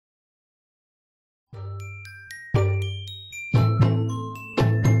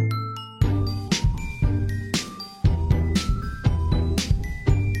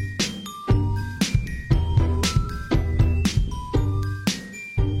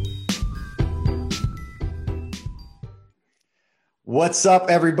What's up,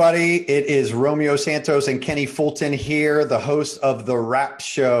 everybody? It is Romeo Santos and Kenny Fulton here, the host of the R.A.P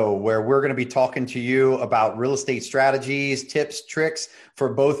show, where we're going to be talking to you about real estate strategies, tips, tricks for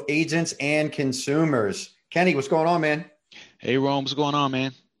both agents and consumers. Kenny, what's going on, man? Hey, Rome, what's going on,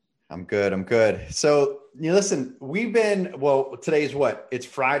 man? I'm good. I'm good. So, you listen, today's what? It's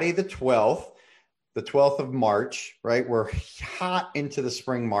Friday the 12th of March, right? We're hot into the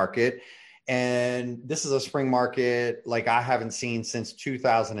spring market. And this is a spring market like I haven't seen since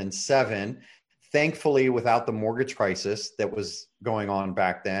 2007, thankfully, without the mortgage crisis that was going on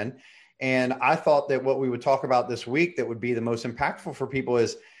back then. And I thought that what we would talk about this week that would be the most impactful for people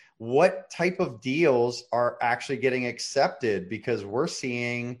is what type of deals are actually getting accepted, because we're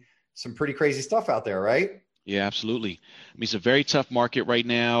seeing some pretty crazy stuff out there, right? Yeah, absolutely. I mean, it's a very tough market right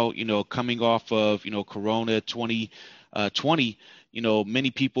now, coming off of, Corona 2020,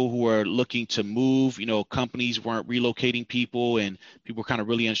 many people who are looking to move, companies weren't relocating people and people were kind of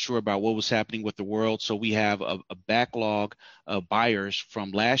really unsure about what was happening with the world. So we have a backlog of buyers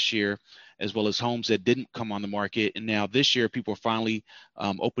from last year, as well as homes that didn't come on the market. And now this year, people are finally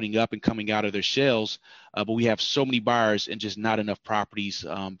opening up and coming out of their shells. But we have so many buyers and just not enough properties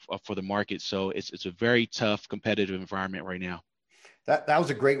for the market. So it's a very tough, competitive environment right now. That was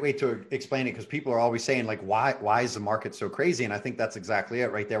a great way to explain it, because people are always saying, like, why is the market so crazy? And I think that's exactly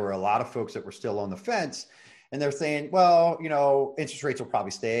it, right? There were a lot of folks that were still on the fence, and they're saying, well, interest rates will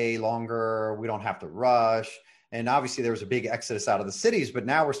probably stay longer. We don't have to rush. And obviously there was a big exodus out of the cities, but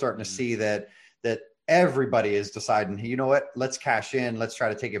now we're starting to see that everybody is deciding, hey, you know what, let's cash in. Let's try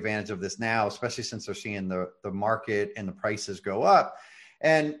to take advantage of this now, especially since they're seeing the market and the prices go up.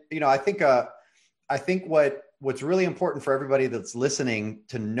 And, I think what's really important for everybody that's listening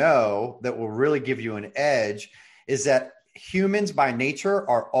to know that will really give you an edge is that humans by nature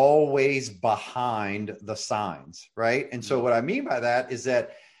are always behind the signs, right? And so what I mean by that is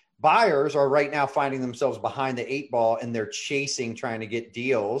that buyers are right now finding themselves behind the eight ball, and they're chasing, trying to get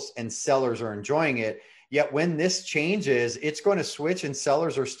deals, and sellers are enjoying it. Yet when this changes, it's going to switch, and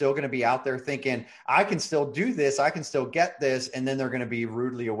sellers are still going to be out there thinking, I can still do this. I can still get this. And then they're going to be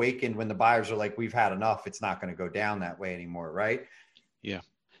rudely awakened when the buyers are like, we've had enough. It's not going to go down that way anymore. Right. Yeah.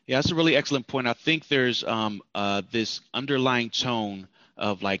 Yeah, that's a really excellent point. I think there's this underlying tone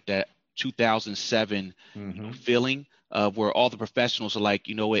of like that 2007 feeling of where all the professionals are like,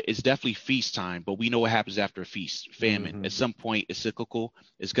 it's definitely feast time, but we know what happens after a feast, famine. At some point, it's cyclical.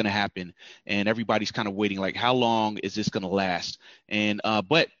 It's going to happen, and everybody's kind of waiting, like, how long is this going to last? And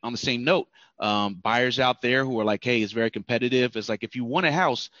but on the same note, buyers out there who are like, hey, it's very competitive. It's like, if you want a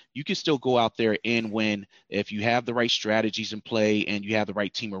house, you can still go out there and win. If you have the right strategies in play and you have the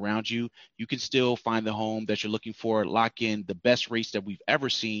right team around you, you can still find the home that you're looking for, lock in the best rates that we've ever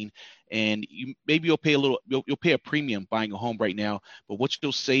seen. And you'll pay you'll pay a premium buying a home right now, but what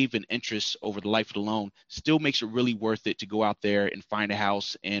you'll save in interest over the life of the loan still makes it really worth it to go out there and find a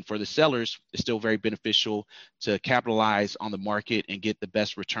house. And for the sellers, it's still very beneficial to capitalize on the market and get the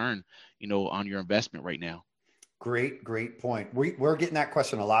best return, on your investment right now. Great point. We're getting that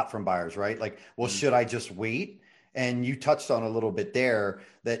question a lot from buyers, right? Like, well, should I just wait? And you touched on a little bit there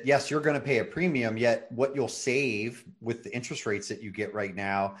that, yes, you're going to pay a premium, yet what you'll save with the interest rates that you get right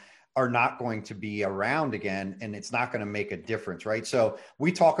now are not going to be around again, and it's not going to make a difference, right? So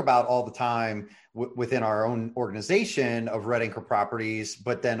we talk about all the time within our own organization of Red Anchor Properties,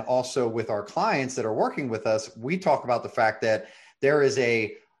 but then also with our clients that are working with us, we talk about the fact that there is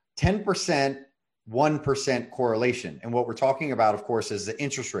a 10%, 1% correlation. And what we're talking about, of course, is the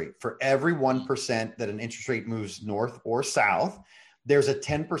interest rate. For every 1% that an interest rate moves north or south, there's a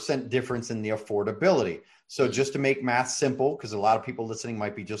 10% difference in the affordability. So just to make math simple, because a lot of people listening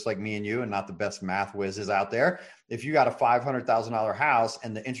might be just like me and you and not the best math whizzes out there. If you got a $500,000 house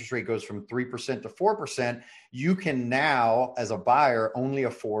and the interest rate goes from 3% to 4%, you can now, as a buyer, only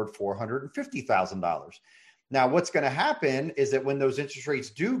afford $450,000. Now, what's going to happen is that when those interest rates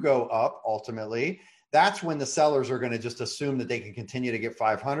do go up, ultimately, that's when the sellers are going to just assume that they can continue to get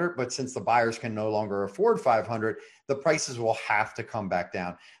 500. But since the buyers can no longer afford 500, the prices will have to come back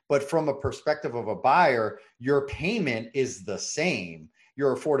down. But from a perspective of a buyer, your payment is the same.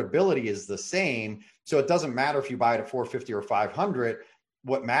 Your affordability is the same. So it doesn't matter if you buy it at 450 or 500.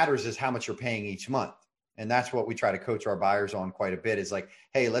 What matters is how much you're paying each month. And that's what we try to coach our buyers on quite a bit, is like,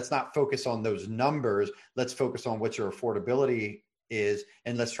 hey, let's not focus on those numbers. Let's focus on what your affordability is,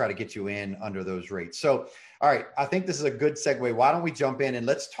 and let's try to get you in under those rates. So, all right, I think this is a good segue. Why don't we jump in and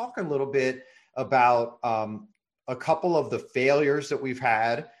let's talk a little bit about a couple of the failures that we've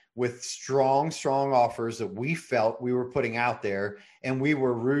had with strong offers that we felt we were putting out there, and we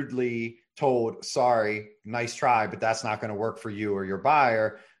were rudely told, sorry, nice try, but that's not going to work for you or your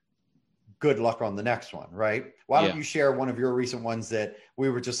buyer. Good luck on the next one, right? Why don't you share one of your recent ones that we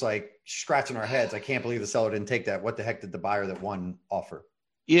were just like scratching our heads? I can't believe the seller didn't take that. What the heck did the buyer that won offer?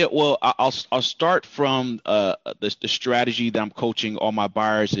 Yeah, well, I'll start from the strategy that I'm coaching all my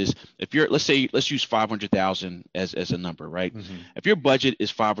buyers is, if you're, let's use 500,000 as a number, right? Mm-hmm. If your budget is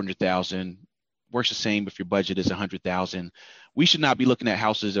 500,000, works the same if your budget is 100,000. We should not be looking at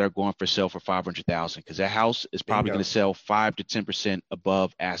houses that are going for sale for 500,000, because that house is probably going to sell 5 to 10%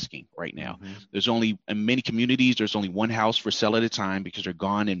 above asking right now. Mm-hmm. There's only, in many communities, there's only one house for sale at a time, because they're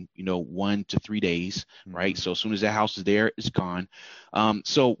gone in 1 to 3 days, mm-hmm. right? So as soon as that house is there, it's gone.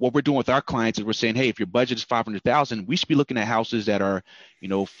 So what we're doing with our clients is we're saying, hey, if your budget is 500,000, we should be looking at houses that are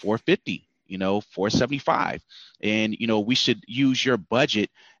 450. 475. And, we should use your budget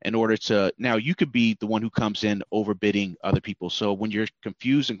in order to, now you could be the one who comes in overbidding other people. So when you're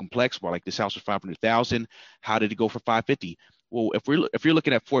confused and complex, well, like this house was 500,000, how did it go for 550? Well, if you're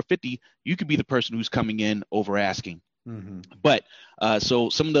looking at 450, you could be the person who's coming in over asking. Mm-hmm. But so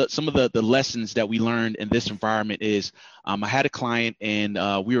some of the lessons that we learned in this environment is, I had a client and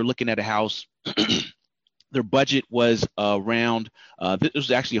we were looking at a house. Their budget was around, this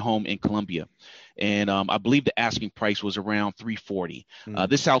was actually a home in Columbia. And I believe the asking price was around 340.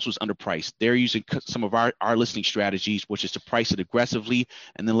 This house was underpriced. They're using some of our listing strategies, which is to price it aggressively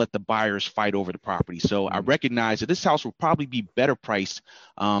and then let the buyers fight over the property. So I recognize that this house will probably be better priced,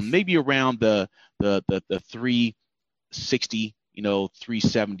 maybe around the 360,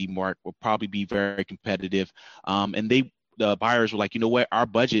 370 mark, will probably be very competitive. And the buyers were like, what, our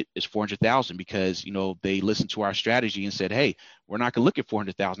budget is 400,000, because, they listened to our strategy and said, hey, we're not going to look at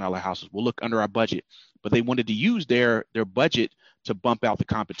 $400,000 houses. We'll look under our budget. But they wanted to use their budget to bump out the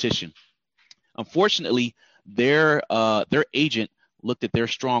competition. Unfortunately, their agent looked at their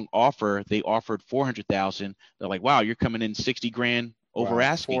strong offer. They offered 400,000. They're like, wow, you're coming in 60 grand over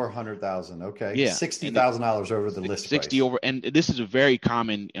asking. 400,000. Okay. Yeah. $60,000 over the list 60 price. over. And this is a very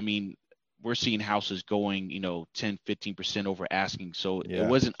common, we're seeing houses going, 10, 15% over asking. So It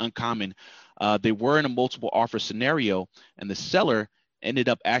wasn't uncommon. They were in a multiple offer scenario, and the seller ended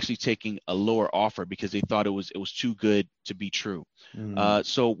up actually taking a lower offer because they thought it was too good to be true.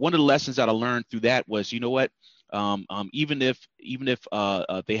 So one of the lessons that I learned through that was, even if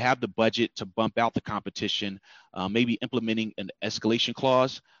they have the budget to bump out the competition, maybe implementing an escalation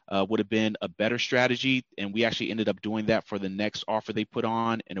clause would have been a better strategy. And we actually ended up doing that for the next offer they put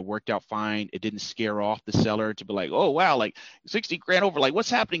on, and it worked out fine. It didn't scare off the seller to be like, oh, wow, like 60 grand over, like what's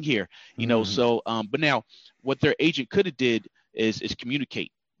happening here? So, but now what their agent could have did is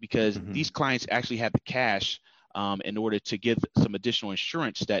communicate, because these clients actually had the cash in order to give some additional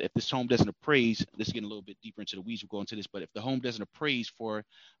insurance that if this home doesn't appraise, this is getting a little bit deeper into the weeds, we'll go into this, but if the home doesn't appraise for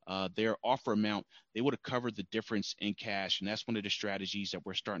their offer amount, they would have covered the difference in cash. And that's one of the strategies that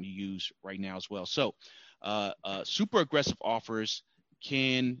we're starting to use right now as well. So super aggressive offers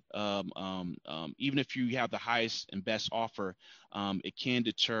can, even if you have the highest and best offer, it can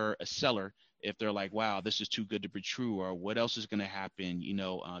deter a seller if they're like, wow, this is too good to be true, or what else is going to happen,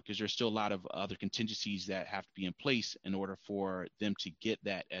 because there's still a lot of other contingencies that have to be in place in order for them to get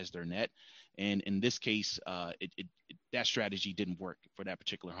that as their net. And in this case, that strategy didn't work for that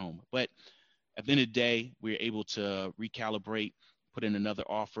particular home. But at the end of the day, we were able to recalibrate, put in another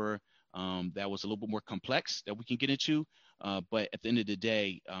offer that was a little bit more complex that we can get into. But at the end of the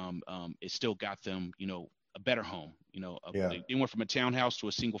day, it still got them, a better home. They went from a townhouse to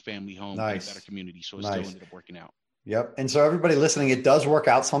a single family home in a better community. So it still ended up working out. Yep. And so everybody listening, it does work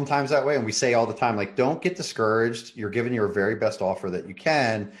out sometimes that way. And we say all the time, like, don't get discouraged. You're giving your very best offer that you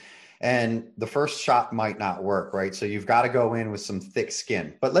can. And the first shot might not work, right? So you've got to go in with some thick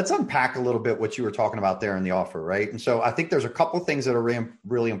skin. But let's unpack a little bit what you were talking about there in the offer, right? And so I think there's a couple of things that are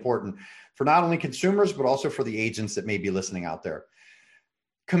really important for not only consumers, but also for the agents that may be listening out there.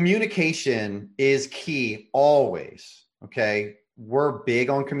 Communication is key always, okay? We're big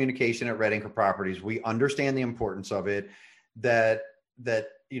on communication at Red Anchor Properties. We understand the importance of it, that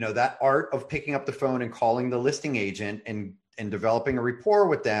art of picking up the phone and calling the listing agent and developing a rapport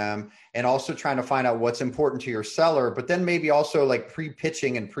with them, and also trying to find out what's important to your seller, but then maybe also like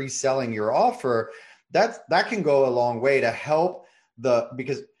pre-pitching and pre-selling your offer. That can go a long way to help the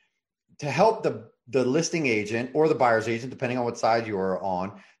listing agent or the buyer's agent, depending on what side you are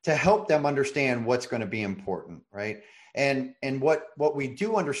on, to help them understand what's going to be important, right? And what we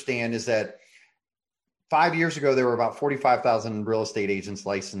do understand is that 5 years ago, there were about 45,000 real estate agents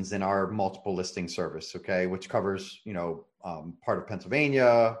licensed in our multiple listing service, okay, which covers, part of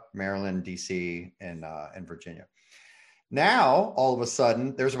Pennsylvania, Maryland, DC, and Virginia. Now, all of a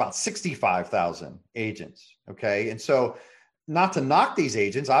sudden, there's about 65,000 agents. Okay. And so, not to knock these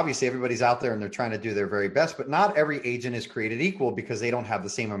agents, obviously everybody's out there and they're trying to do their very best, but not every agent is created equal because they don't have the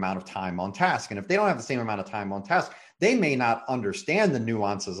same amount of time on task. And if they don't have the same amount of time on task, they may not understand the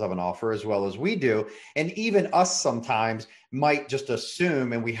nuances of an offer as well as we do. And even us sometimes might just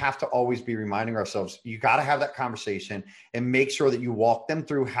assume, and we have to always be reminding ourselves, you got to have that conversation and make sure that you walk them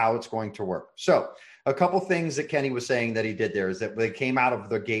through how it's going to work. So a couple things that Kenny was saying that he did there is that they came out of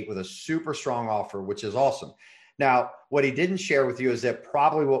the gate with a super strong offer, which is awesome. Now, what he didn't share with you is that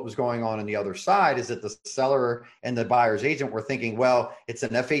probably what was going on the other side is that the seller and the buyer's agent were thinking, well, it's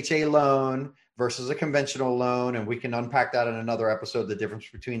an FHA loan versus a conventional loan. And we can unpack that in another episode, the difference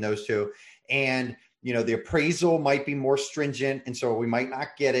between those two. And, the appraisal might be more stringent. And so we might not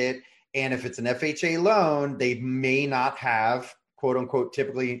get it. And if it's an FHA loan, they may not have, quote unquote,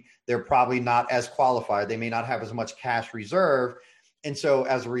 typically, they're probably not as qualified. They may not have as much cash reserve. And so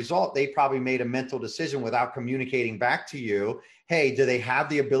as a result, they probably made a mental decision without communicating back to you, hey, do they have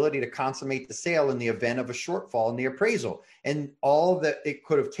the ability to consummate the sale in the event of a shortfall in the appraisal? And all that it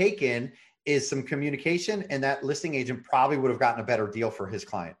could have taken is some communication, and that listing agent probably would have gotten a better deal for his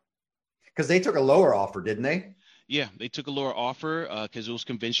client because they took a lower offer, didn't they? Yeah, they took a lower offer because it was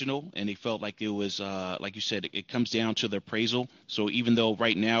conventional, and they felt like it was, like you said, it comes down to the appraisal. So even though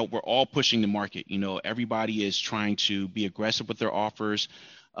right now we're all pushing the market, everybody is trying to be aggressive with their offers.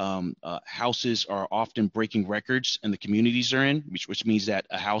 Houses are often breaking records in the communities they're in, which means that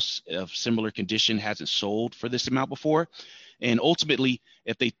a house of similar condition hasn't sold for this amount before. And ultimately,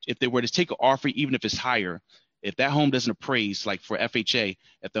 if they were to take an offer, even if it's higher, if that home doesn't appraise, like for FHA,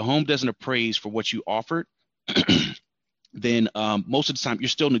 if the home doesn't appraise for what you offered, then most of the time you're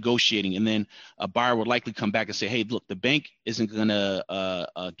still negotiating, and then a buyer would likely come back and say, hey, look, the bank isn't going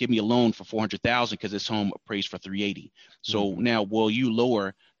to give me a loan for $400,000 because this home appraised for $380,000. So now will you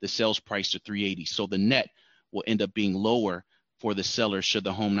lower the sales price to $380,000? So the net will end up being lower for the seller should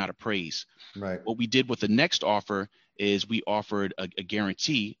the home not appraise. Right. What we did with the next offer is we offered a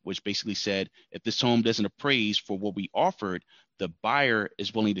guarantee, which basically said if this home doesn't appraise for what we offered, the buyer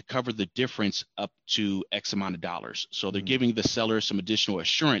is willing to cover the difference up to X amount of dollars. So they're giving the seller some additional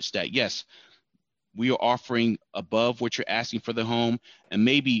assurance that, yes, we are offering above what you're asking for the home and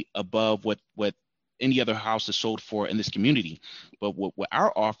maybe above what any other house is sold for in this community. But with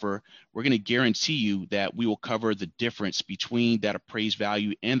our offer, we're going to guarantee you that we will cover the difference between that appraised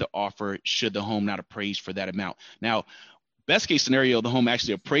value and the offer should the home not appraise for that amount. Now, best case scenario, the home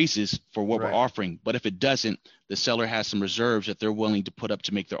actually appraises for what we're offering. But if it doesn't, the seller has some reserves that they're willing to put up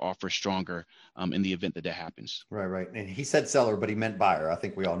to make their offer stronger in the event that happens. Right. And he said seller, but he meant buyer. I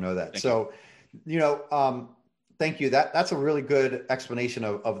think we all know that. Thank you. That's a really good explanation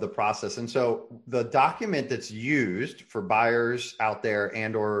of the process. And so the document that's used for buyers out there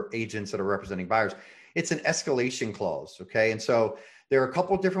and or agents that are representing buyers, it's an escalation clause. Okay. And so there are a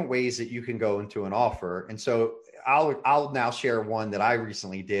couple of different ways that you can go into an offer. And so I'll now share one that I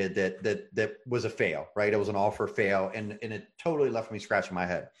recently did that was a fail, right? It was an offer fail, and it totally left me scratching my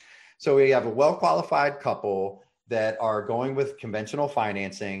head. So we have a well-qualified couple that are going with conventional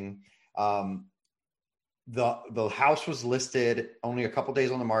financing. The house was listed only a couple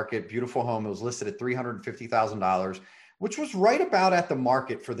days on the market, beautiful home. It was listed at $350,000, which was right about at the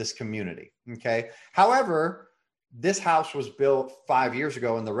market for this community. Okay. However, this house was built 5 years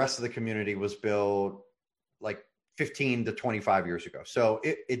ago and the rest of the community was built like 15 to 25 years ago. So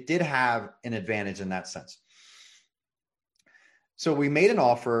it did have an advantage in that sense. So we made an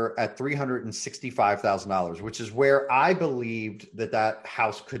offer at $365,000, which is where I believed that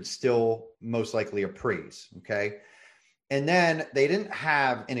house could still most likely appraise. Okay. And then they didn't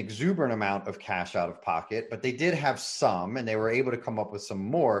have an exuberant amount of cash out of pocket, but they did have some, and they were able to come up with some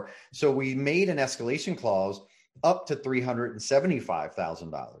more. So we made an escalation clause up to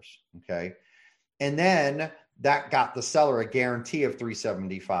 $375,000. Okay. And then that got the seller a guarantee of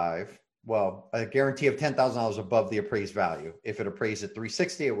 $375,000. Well, a guarantee of $10,000 above the appraised value. If it appraised at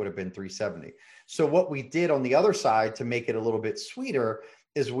 $360,000, it would have been $370,000. So what we did on the other side to make it a little bit sweeter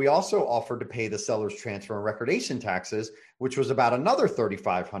is we also offered to pay the seller's transfer and recordation taxes, which was about another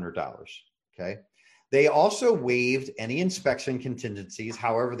 $3,500. Okay. They also waived any inspection contingencies.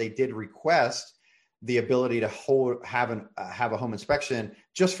 However, they did request the ability to have a home inspection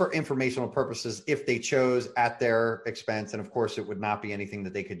just for informational purposes if they chose at their expense. And of course, it would not be anything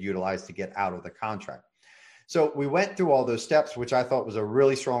that they could utilize to get out of the contract. So we went through all those steps, which I thought was a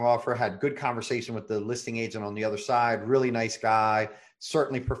really strong offer, had good conversation with the listing agent on the other side, really nice guy,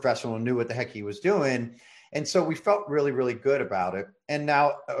 certainly professional, knew what the heck he was doing. And so we felt really, really good about it. And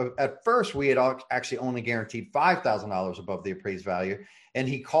now at first we had actually only guaranteed $5,000 above the appraised value. And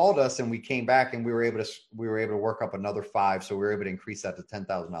he called us and we came back and we were able to work up another $5. So we were able to increase that to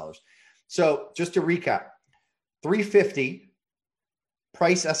 $10,000. So just to recap, 350,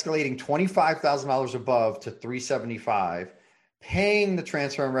 price escalating $25,000 above to 375, paying the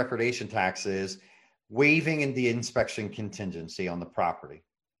transfer and recordation taxes, waiving in the inspection contingency on the property.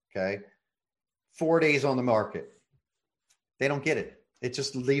 Okay. 4 days on the market. They don't get it. It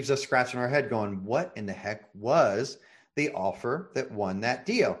just leaves us scratching our head going, what in the heck was the offer that won that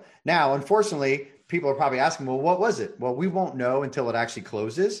deal? Now, unfortunately, people are probably asking, well, what was it? Well, we won't know until it actually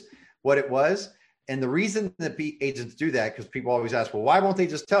closes what it was. And the reason that agents do that, because people always ask, well, why won't they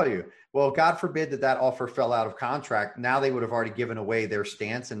just tell you? Well, God forbid that offer fell out of contract. Now they would have already given away their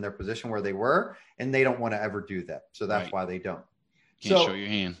stance and their position where they were, and they don't want to ever do that. So that's why they don't. Can't show your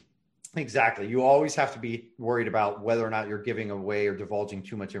hand. Exactly. You always have to be worried about whether or not you're giving away or divulging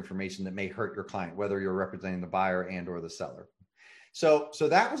too much information that may hurt your client, whether you're representing the buyer and or the seller. So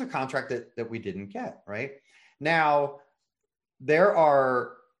that was a contract that we didn't get. Right now, there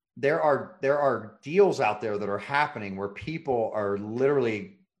are deals out there that are happening where people are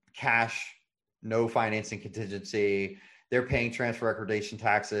literally cash, no financing contingency. They're paying transfer recordation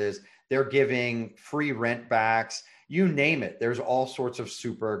taxes. They're giving free rent backs. You name it. There's all sorts of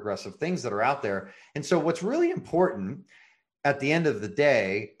super aggressive things that are out there. And so what's really important at the end of the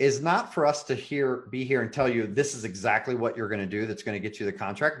day is not for us to be here and tell you this is exactly what you're going to do that's going to get you the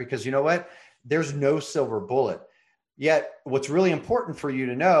contract, because you know what? There's no silver bullet. Yet what's really important for you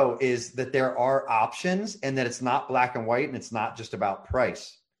to know is that there are options and that it's not black and white and it's not just about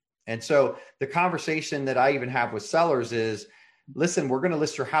price. And so the conversation that I even have with sellers is, listen, we're going to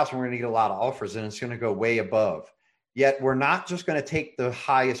list your house and we're going to get a lot of offers and it's going to go way above. Yet we're not just going to take the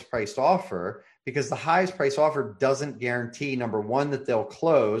highest priced offer, because the highest price offer doesn't guarantee, number one, that they'll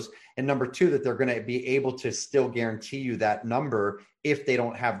close, and number two, that they're going to be able to still guarantee you that number if they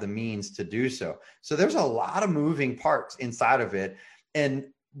don't have the means to do so. So there's a lot of moving parts inside of it. And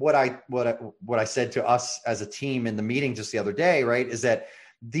what I said to us as a team in the meeting just the other day, right, is that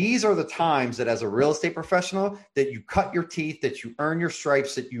these are the times that as a real estate professional that you cut your teeth, that you earn your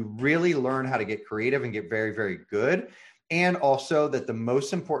stripes, that you really learn how to get creative and get very, very good. And also that the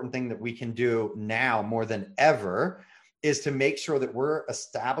most important thing that we can do now more than ever is to make sure that we're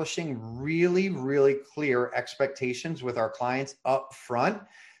establishing really, really clear expectations with our clients up front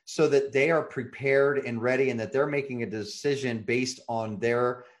so that they are prepared and ready and that they're making a decision based on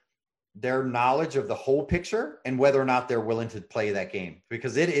their knowledge of the whole picture and whether or not they're willing to play that game.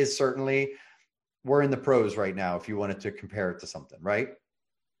 Because it is certainly, we're in the pros right now if you wanted to compare it to something, right?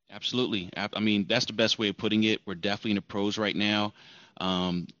 Absolutely. I mean, that's the best way of putting it. We're definitely in the pros right now.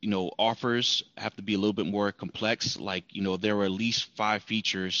 Offers have to be a little bit more complex. Like, there were at least 5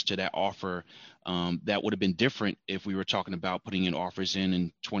 features to that offer that would have been different if we were talking about putting in offers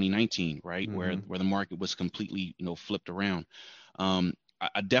in 2019, right? Mm-hmm. Where the market was completely, flipped around. I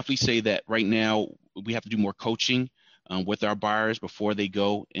definitely say that right now we have to do more coaching with our buyers before they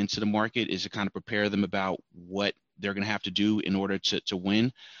go into the market, is to kind of prepare them about what they're going to have to do in order to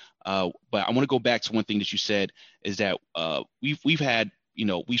win. But I want to go back to one thing that you said, is that we've had,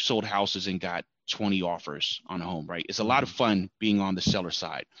 we've sold houses and got 20 offers on a home, right? It's a lot of fun being on the seller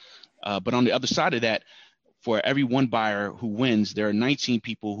side. But on the other side of that, for every one buyer who wins, there are 19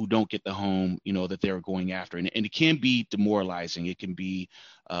 people who don't get the home, that they're going after. And it can be demoralizing. It can be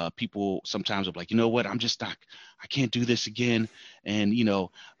people sometimes are like, you know what, I'm just not, I can't do this again. And,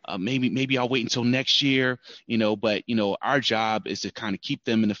 maybe I'll wait until next year, but, our job is to kind of keep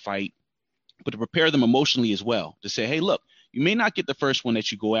them in the fight, but to prepare them emotionally as well, to say, hey, look, you may not get the first one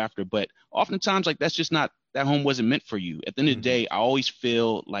that you go after, but oftentimes, like, that's just not, that home wasn't meant for you. At the end of the day, I always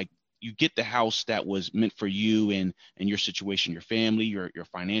feel like you get the house that was meant for you and your situation, your family, your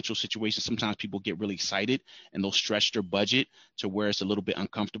financial situation. Sometimes people get really excited and they'll stretch their budget to where it's a little bit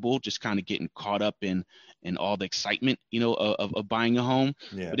uncomfortable, just kind of getting caught up in all the excitement, of buying a home.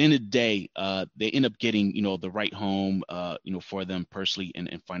 Yeah. But in the day, they end up getting, the right home, for them personally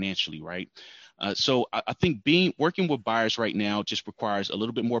and financially, right? So I think working with buyers right now just requires a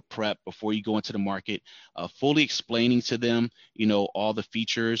little bit more prep before you go into the market, fully explaining to them, all the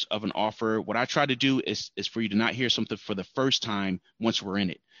features of an offer. What I try to do is for you to not hear something for the first time once we're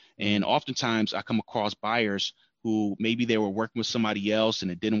in it. And oftentimes I come across buyers who maybe they were working with somebody else and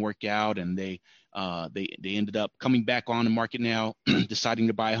it didn't work out, and they ended up coming back on the market now, deciding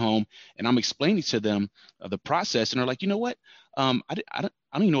to buy a home. And I'm explaining to them the process, and they're like, you know what? I don't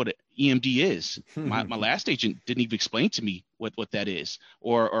even know what an EMD is. My last agent didn't even explain to me what that is.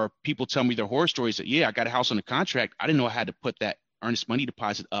 Or people tell me their horror stories that, yeah, I got a house on the contract. I didn't know I had to put that earnest money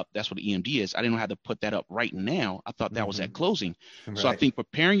deposit up. That's what the EMD is. I didn't know how to put that up right now. I thought that was at closing. Right. So I think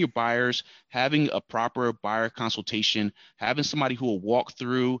preparing your buyers, having a proper buyer consultation, having somebody who will walk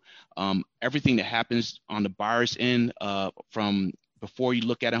through everything that happens on the buyer's end, from before you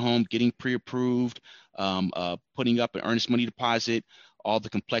look at a home, getting pre-approved, putting up an earnest money deposit, all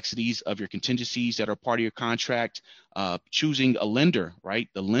the complexities of your contingencies that are part of your contract, choosing a lender, right?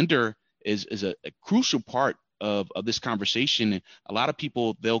 The lender is a crucial part of this conversation. And a lot of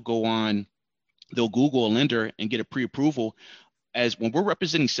people, they'll Google a lender and get a pre-approval. As when we're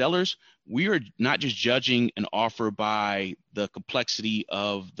representing sellers, we are not just judging an offer by the complexity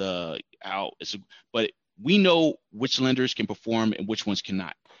of but we know which lenders can perform and which ones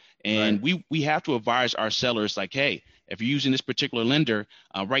cannot. And we have to advise our sellers, like, hey, if you're using this particular lender,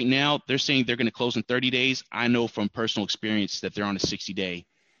 right now they're saying they're going to close in 30 days. I know from personal experience that they're on a 60-day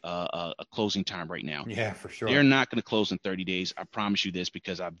a closing time right now. Yeah, for sure. They're not going to close in 30 days. I promise you this,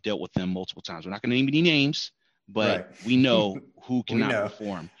 because I've dealt with them multiple times. We're not going to name any names, but we know who cannot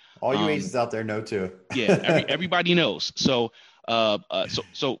perform. All you agents out there know too. Yeah, everybody knows. So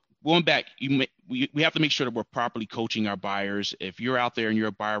going back, we have to make sure that we're properly coaching our buyers. If you're out there and you're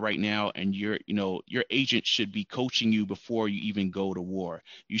a buyer right now, and your agent should be coaching you before you even go to war.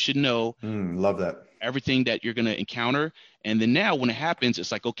 You should know love that, everything that you're going to encounter. And then now when it happens,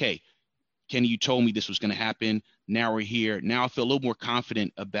 it's like, okay, Kenny, you told me this was going to happen. Now we're here. Now I feel a little more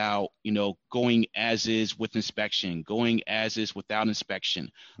confident about, going as is with inspection, going as is without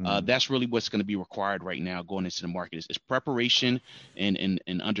inspection. That's really what's going to be required right now going into the market is preparation and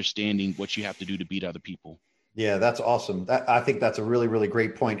understanding what you have to do to beat other people. Yeah, that's awesome. I think that's a really, really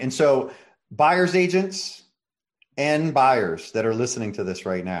great point. And so buyers agents and buyers that are listening to this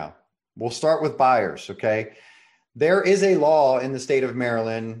right now, we'll start with buyers. Okay. There is a law in the state of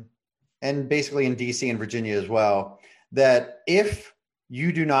Maryland, and basically in DC and Virginia as well, that if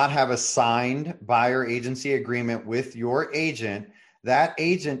you do not have a signed buyer agency agreement with your agent, that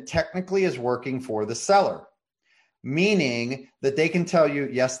agent technically is working for the seller, meaning that they can tell you,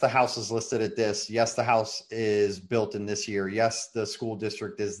 yes, the house is listed at this. Yes, the house is built in this year. Yes, the school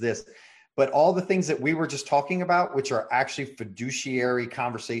district is this. But all the things that we were just talking about, which are actually fiduciary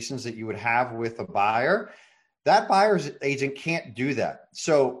conversations that you would have with a buyer, that buyer's agent can't do that.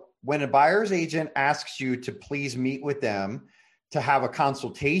 So when a buyer's agent asks you to please meet with them to have a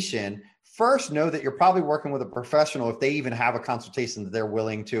consultation, first know that you're probably working with a professional if they even have a consultation that they're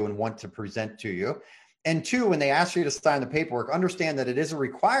willing to and want to present to you. And two, when they ask you to sign the paperwork, understand that it is a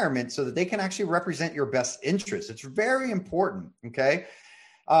requirement so that they can actually represent your best interests. It's very important. Okay.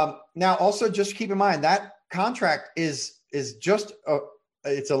 Now, also just keep in mind that contract is just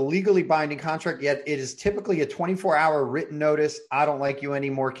it's a legally binding contract, yet it is typically a 24-hour written notice. I don't like you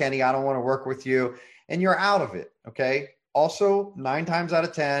anymore, Kenny. I don't want to work with you. And you're out of it. Okay. Also, 9 times out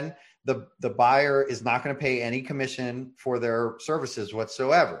of 10, the buyer is not going to pay any commission for their services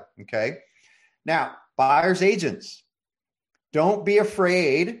whatsoever. Okay. Now, buyer's agents, don't be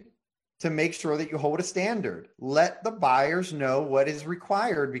afraid to make sure that you hold a standard. Let the buyers know what is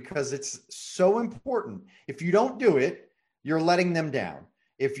required, because it's so important. If you don't do it, you're letting them down.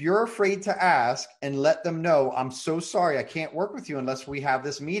 If you're afraid to ask and let them know, I'm so sorry, I can't work with you unless we have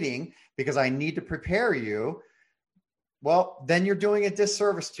this meeting because I need to prepare you, well, then you're doing a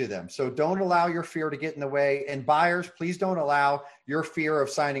disservice to them. So don't allow your fear to get in the way. And buyers, please don't allow your fear of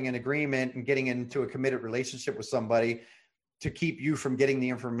signing an agreement and getting into a committed relationship with somebody to keep you from getting the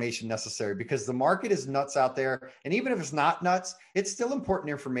information necessary, because the market is nuts out there. And even if it's not nuts, it's still important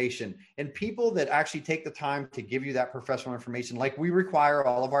information. And people that actually take the time to give you that professional information, like we require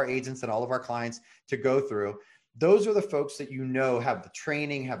all of our agents and all of our clients to go through, those are the folks that have the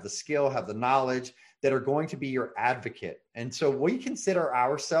training, have the skill, have the knowledge, that are going to be your advocate. And so we consider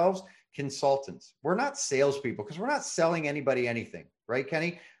ourselves consultants. We're not salespeople, because we're not selling anybody anything, right,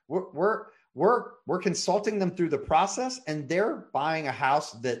 Kenny? We're consulting them through the process, and they're buying a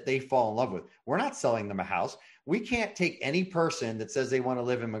house that they fall in love with. We're not selling them a house. We can't take any person that says they want to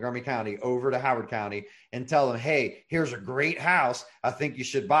live in Montgomery County over to Howard County and tell them, hey, here's a great house. I think you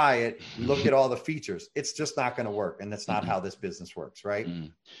should buy it. Look at all the features. It's just not going to work. And that's not how this business works, right?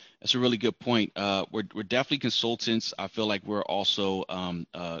 That's a really good point. We're definitely consultants. I feel like we're also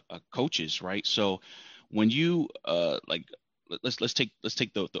coaches, right? So when you let's take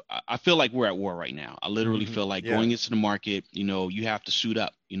the I feel like we're at war right now. I literally feel like going into the market, you have to suit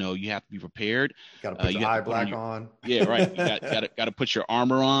up, you have to be prepared. Got to put your eye black on. Yeah, right. You got to put your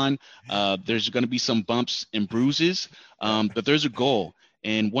armor on. There's going to be some bumps and bruises, but there's a goal.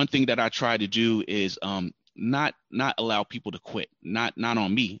 And one thing that I try to do is not allow people to quit, not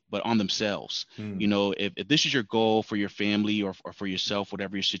on me, but on themselves. If this is your goal for your family or for yourself,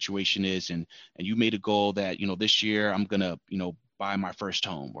 whatever your situation is, and you made a goal that, this year I'm gonna, buy my first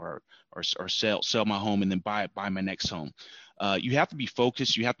home or sell my home and then buy my next home. You have to be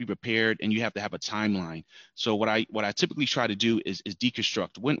focused, you have to be prepared, and you have to have a timeline. So what I typically try to do is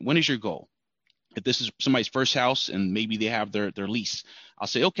deconstruct. When is your goal? If this is somebody's first house and maybe they have their lease, I'll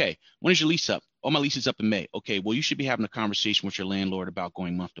say, okay, when is your lease up? Oh, my lease is up in May. Okay, well, you should be having a conversation with your landlord about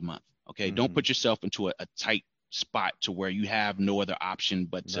going month to month. Okay, don't put yourself into a tight spot to where you have no other option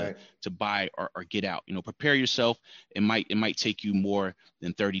but to buy or get out. Prepare yourself. It might take you more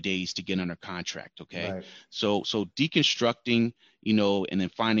than 30 days to get under contract. Okay, so deconstructing, and then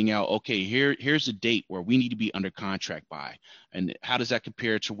finding out, okay, here's the date where we need to be under contract by, and how does that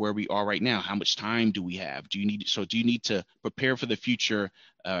compare to where we are right now? How much time do we have? Do you need to prepare for the future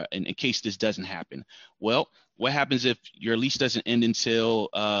in case this doesn't happen? Well, what happens if your lease doesn't end until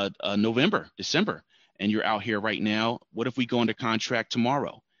November, December, and you're out here right now? What if we go under contract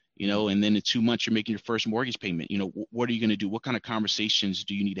tomorrow? And then in 2 months you're making your first mortgage payment. What are you going to do? What kind of conversations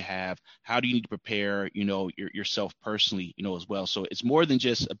do you need to have? How do you need to prepare, yourself personally, as well? So it's more than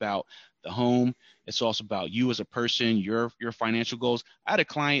just about the home. It's also about you as a person, your financial goals. I had a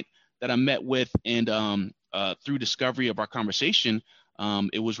client that I met with, and through discovery of our conversation,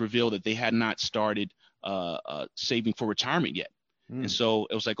 it was revealed that they had not started saving for retirement yet. And so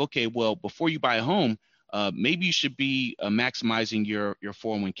it was like, okay, well, before you buy a home, maybe you should be maximizing your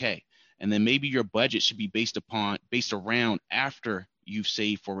 401k, and then maybe your budget should be based around after you've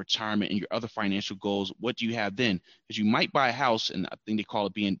saved for retirement and your other financial goals. What do you have then? Because you might buy a house, and I think they call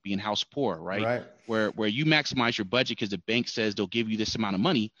it being house poor, right? Where you maximize your budget because the bank says they'll give you this amount of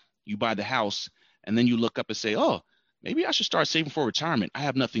money. You buy the house, and then you look up and say, oh, maybe I should start saving for retirement. I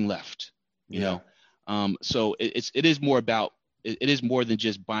have nothing left, you know. So it is more about, it is more than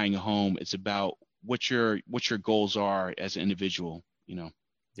just buying a home. It's about what your goals are as an individual,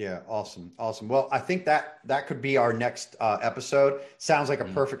 Yeah. Awesome. Well, I think that could be our next episode. Sounds like a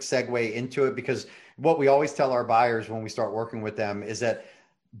perfect segue into it, because what we always tell our buyers when we start working with them is that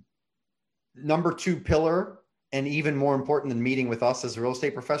number 2 pillar, and even more important than meeting with us as real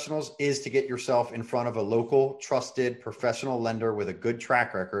estate professionals, is to get yourself in front of a local, trusted, professional lender with a good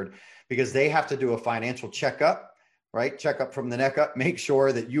track record, because they have to do a financial checkup. Right? Check up from the neck up, make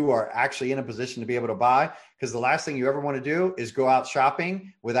sure that you are actually in a position to be able to buy, because the last thing you ever want to do is go out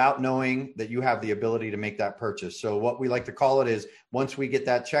shopping without knowing that you have the ability to make that purchase. So what we like to call it is, once we get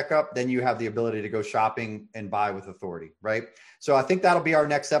that checkup, then you have the ability to go shopping and buy with authority, right? So I think that'll be our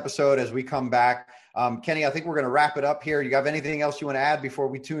next episode as we come back. Kenny, I think we're going to wrap it up here. You have anything else you want to add before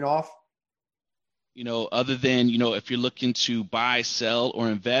we tune off? Other than, if you're looking to buy, sell, or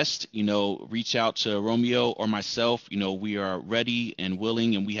invest, reach out to Romeo or myself. We are ready and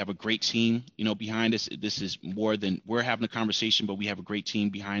willing, and we have a great team, behind us. This is more than we're having a conversation, but we have a great team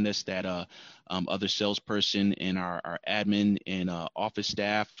behind us, that other salesperson and our admin and office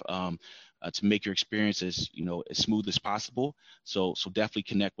staff, to make your experience as smooth as possible. So definitely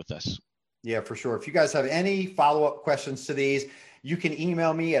connect with us. Yeah, for sure. If you guys have any follow-up questions to these, you can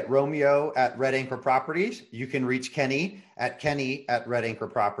email me at Romeo@Red Anchor Properties. You can reach Kenny at Red Anchor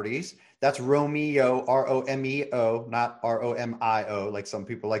Properties. That's Romeo, Romeo, not Romio, like some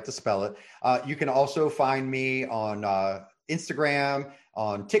people like to spell it. You can also find me on Instagram,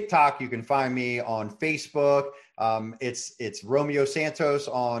 on TikTok. You can find me on Facebook. It's Romeo Santos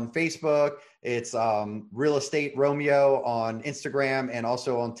on Facebook. It's Real Estate Romeo on Instagram, and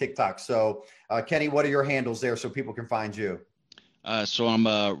also on TikTok. So Kenny, what are your handles there so people can find you? So I'm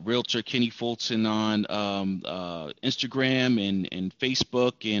a realtor, Kenny Fulton, on Instagram and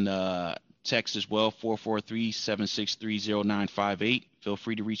Facebook, and text as well, 443-763-0958. Feel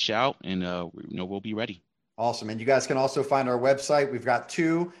free to reach out, and we'll be ready. Awesome. And you guys can also find our website. We've got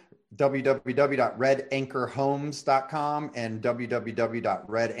 2, www.redanchorhomes.com and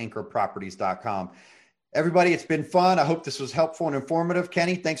www.redanchorproperties.com. Everybody, it's been fun. I hope this was helpful and informative.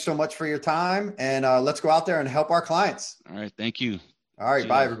 Kenny, thanks so much for your time. And let's go out there and help our clients. All right. Thank you. All right.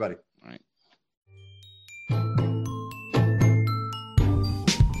 Bye, everybody.